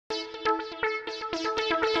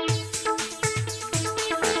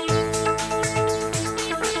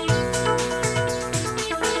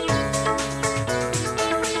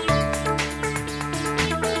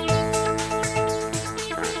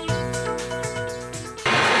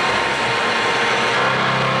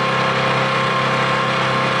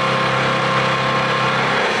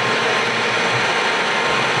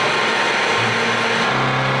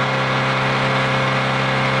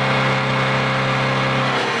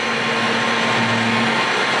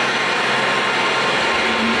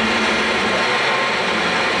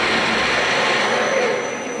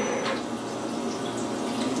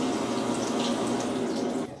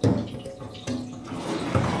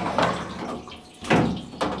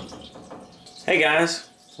Hey guys,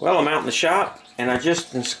 well, I'm out in the shop and I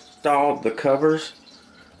just installed the covers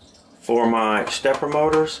for my stepper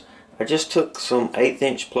motors. I just took some 1/8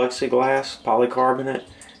 inch plexiglass polycarbonate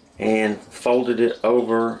and folded it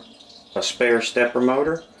over a spare stepper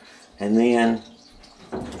motor, and then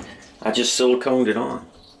I just siliconed it on,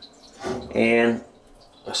 and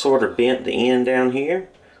I sort of bent the end down here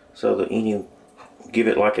so that you give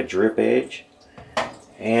it like a drip edge,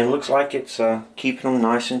 and looks like it's keeping them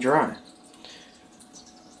nice and dry.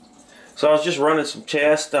 So I was just running some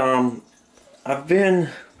tests. I've been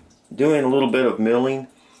doing a little bit of milling,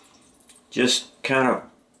 just kind of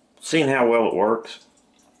seeing how well it works,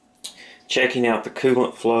 checking out the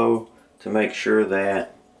coolant flow to make sure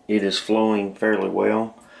that it is flowing fairly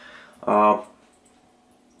well.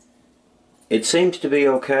 It seems to be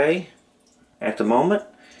okay at the moment.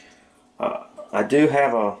 I do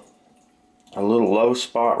have a little low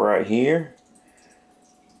spot right here,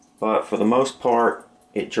 but for the most part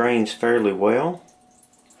it drains fairly well.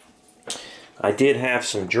 I did have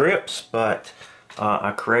some drips, but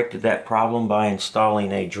I corrected that problem by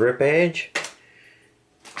installing a drip edge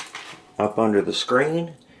up under the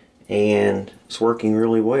screen, and it's working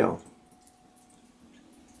really well.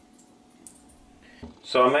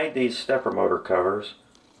 So I made these stepper motor covers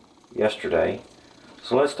yesterday,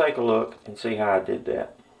 so let's take a look and see how I did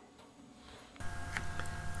that.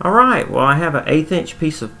 Alright, well, I have an 1/8 inch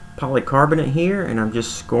piece of polycarbonate here, and I'm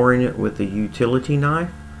just scoring it with a utility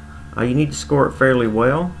knife. You need to score it fairly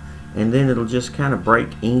well, and then it'll just kind of break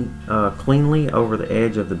in cleanly over the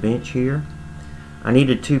edge of the bench here. I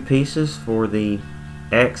needed 2 pieces for the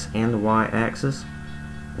X and the Y axis,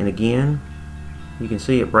 and again you can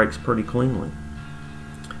see it breaks pretty cleanly.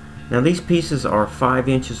 Now these pieces are 5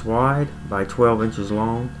 inches wide by 12 inches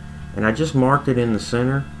long, and I just marked it in the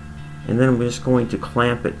center, and then I'm just going to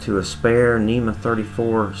clamp it to a spare NEMA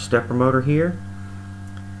 34 stepper motor here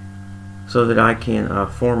so that I can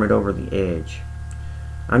form it over the edge.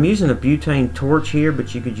 I'm using a butane torch here,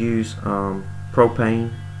 but you could use propane,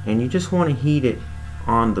 and you just want to heat it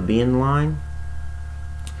on the bend line.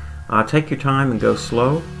 Take your time and go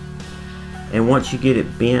slow, and once you get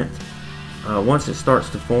it bent, once it starts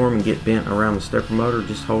to form and get bent around the stepper motor,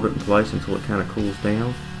 just hold it in place until it kind of cools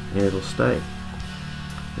down, and it'll stay.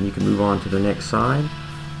 And you can move on to the next side.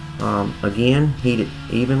 Again, heat it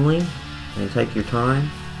evenly and take your time.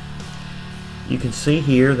 You can see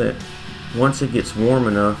here that once it gets warm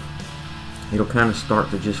enough, it'll kind of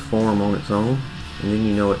start to just form on its own, and then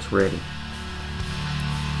you know it's ready.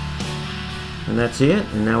 And that's it,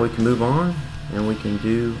 and now we can move on and we can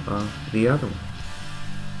do the other one.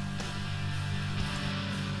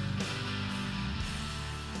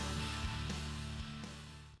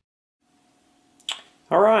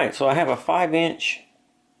 Alright, so I have a 5 inch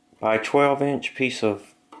by 12 inch piece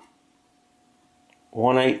of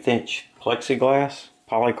 1/8 inch plexiglass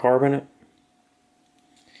polycarbonate,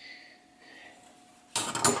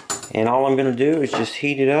 and all I'm going to do is just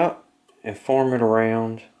heat it up and form it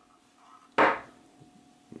around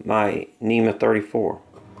my NEMA 34.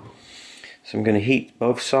 So I'm going to heat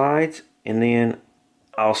both sides, and then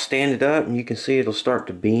I'll stand it up, and you can see it'll start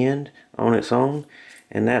to bend on its own,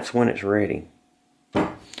 and that's when it's ready.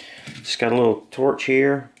 Just got a little torch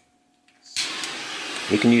here.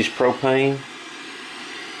 You can use propane.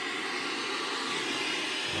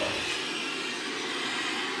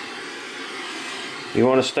 You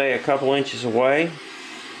want to stay a couple inches away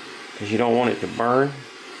because you don't want it to burn.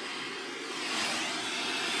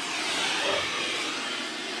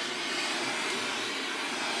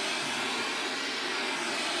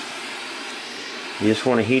 You just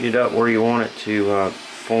want to heat it up where you want it to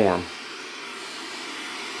form.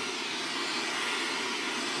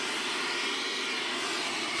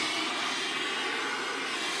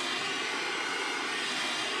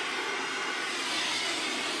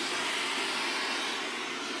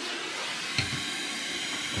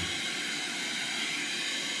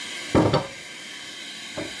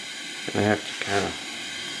 I have to kind of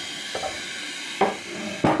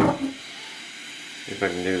see if I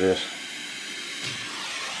can do this.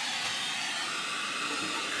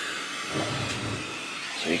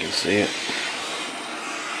 So you can see it.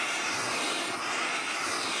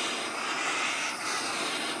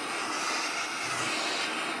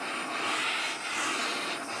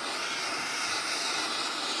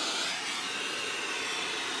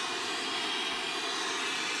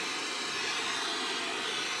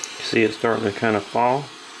 See it starting to kind of fall.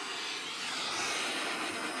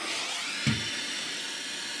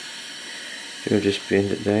 You'll just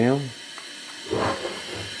bend it down.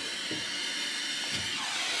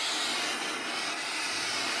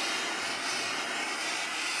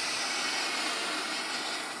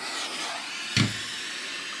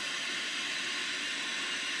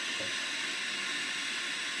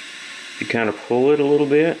 If you kind of pull it a little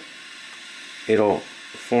bit, it'll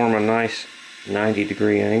form a nice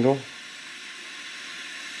 90-degree angle.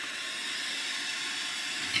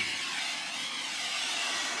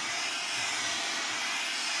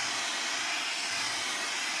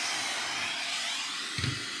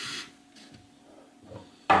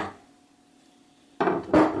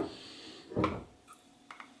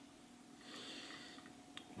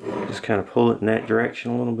 Just kind of pull it in that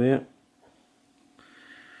direction a little bit.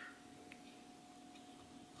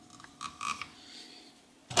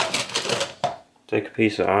 Take a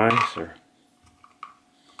piece of ice or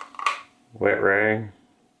wet rag,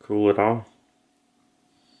 cool it off.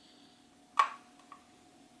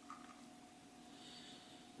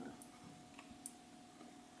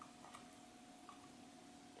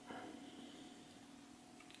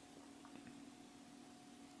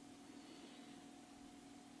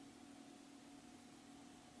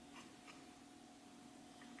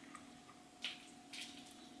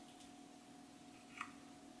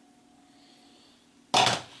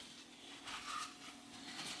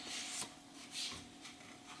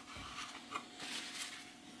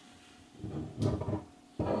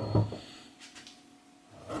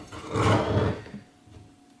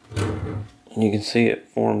 And you can see it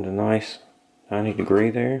formed a nice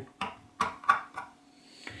 90-degree there.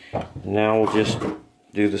 And now we'll just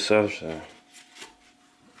do this other side.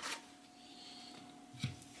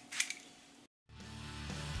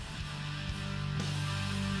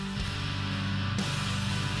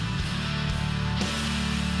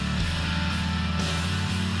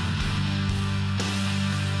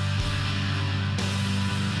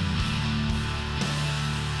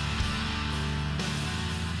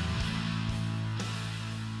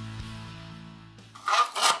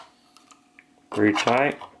 Pretty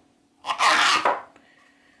tight.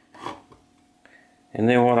 And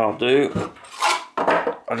then what I'll do,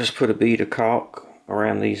 I'll just put a bead of caulk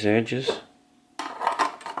around these edges,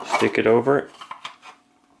 stick it over it,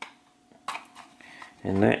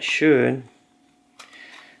 and that should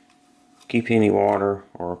keep any water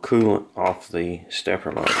or coolant off the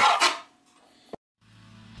stepper motor.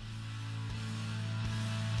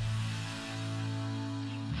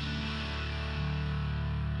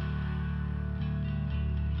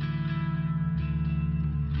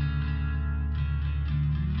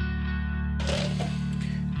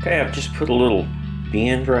 Okay, I've just put a little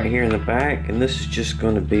bend right here in the back, and this is just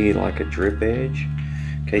going to be like a drip edge.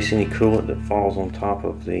 In case any coolant that falls on top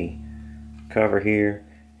of the cover here,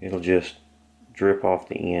 it'll just drip off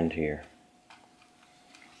the end here,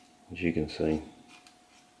 as you can see.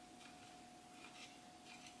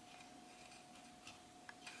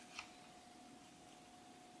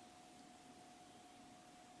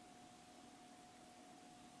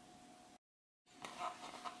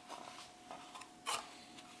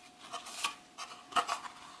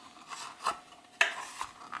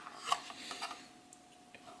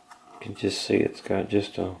 You can just see it's got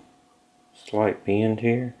just a slight bend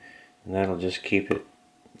here, and that'll just keep it,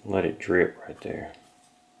 let it drip right there.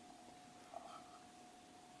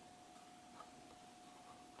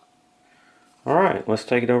 Alright, let's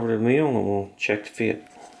take it over to the mill and we'll check the fit.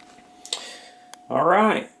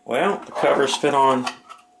 Alright, well, the covers fit on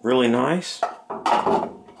really nice.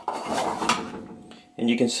 And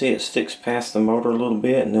you can see it sticks past the motor a little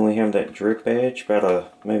bit, and then we have that drip edge,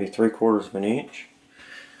 about maybe 3/4 of an inch.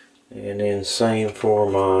 And then same for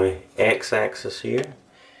my x-axis here,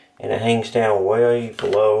 and it hangs down way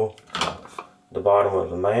below the bottom of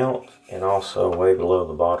the mount and also way below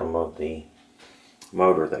the bottom of the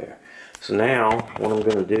motor there. So now what I'm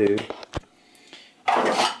going to do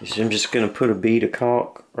is I'm just going to put a bead of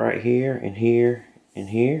caulk right here and here and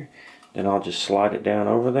here, then I'll just slide it down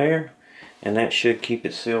over there, and that should keep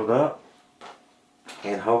it sealed up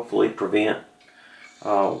and hopefully prevent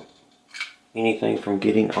anything from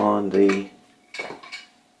getting on the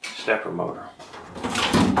stepper motor.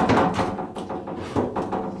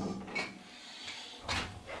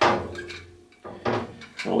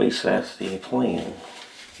 At least that's the plan.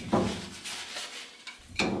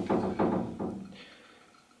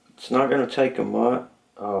 It's not going to take a lot,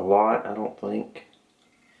 I don't think,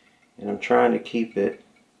 and I'm trying to keep it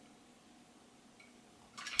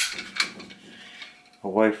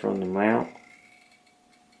away from the mount.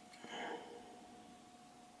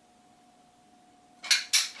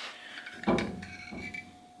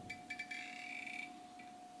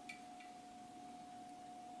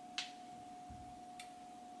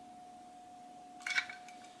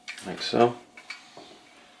 Like so.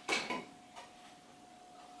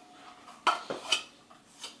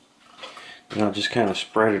 And I'll just kind of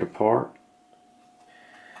spread it apart,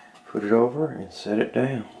 put it over, and set it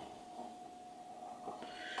down.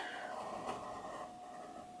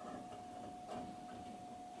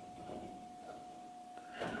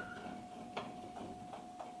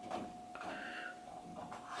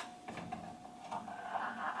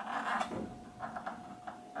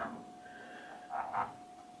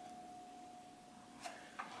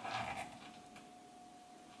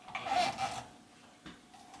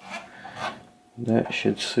 That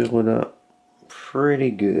should seal it up pretty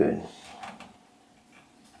good.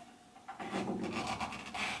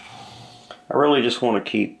 I really just want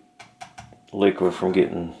to keep liquid from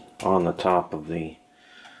getting on the top of the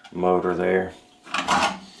motor there.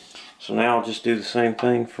 So now I'll just do the same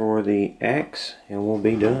thing for the X and we'll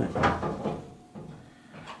be done.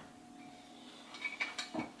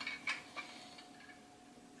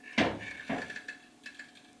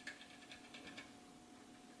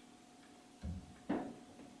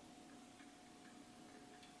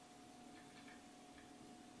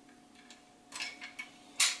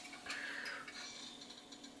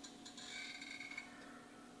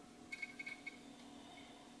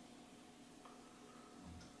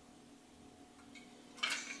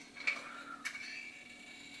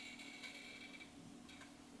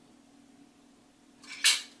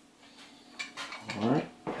 Alright.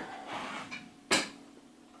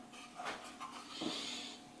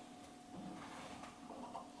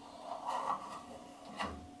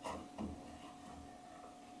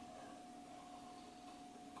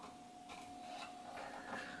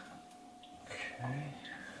 Okay.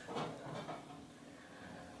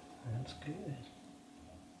 That's good.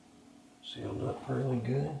 Sealed up really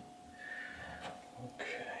good.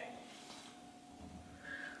 Okay.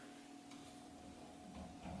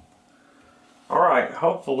 Alright,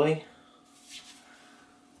 hopefully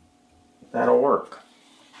that'll work.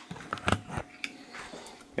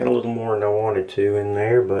 Got a little more than I wanted to in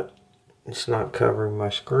there, but it's not covering my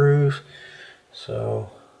screws, so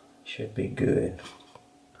it should be good.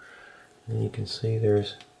 And you can see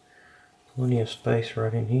there's plenty of space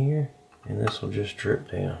right in here, and this will just drip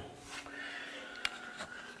down.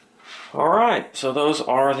 Alright, so those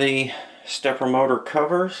are the stepper motor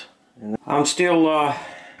covers. And I'm still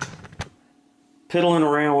piddling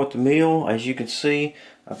around with the mill. As you can see,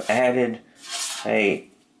 I've added a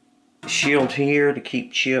shield here to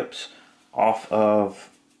keep chips off of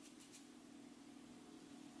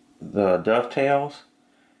the dovetails,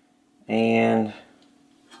 and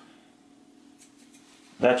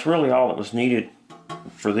that's really all that was needed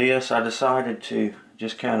for this. I decided to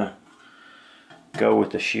just kind of go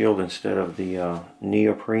with the shield instead of the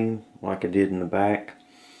neoprene like I did in the back.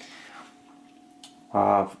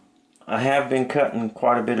 I have been cutting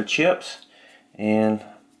quite a bit of chips, and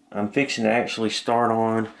I'm fixing to actually start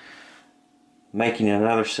on making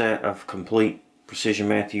another set of complete Precision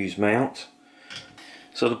Matthews mounts.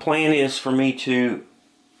 So the plan is for me to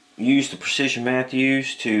use the Precision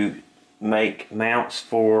Matthews to make mounts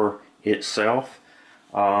for itself.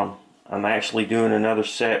 I'm actually doing another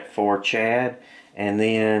set for Chad, and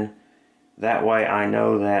then that way I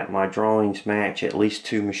know that my drawings match at least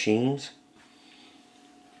 2 machines.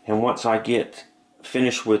 And once I get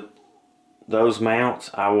finished with those mounts,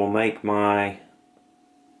 I will make my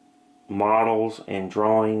models and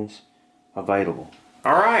drawings available.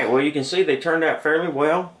 Alright, well, you can see they turned out fairly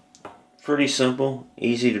well. Pretty simple,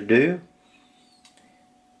 easy to do.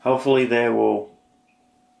 Hopefully they will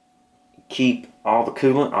keep all the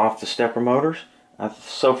coolant off the stepper motors.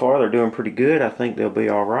 So far they're doing pretty good. I think they'll be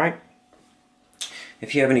alright.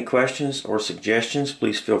 If you have any questions or suggestions,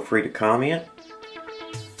 please feel free to comment.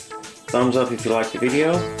 Thumbs up if you liked the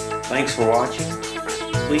video. Thanks for watching.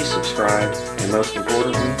 Please subscribe, and most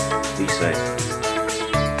importantly, be safe.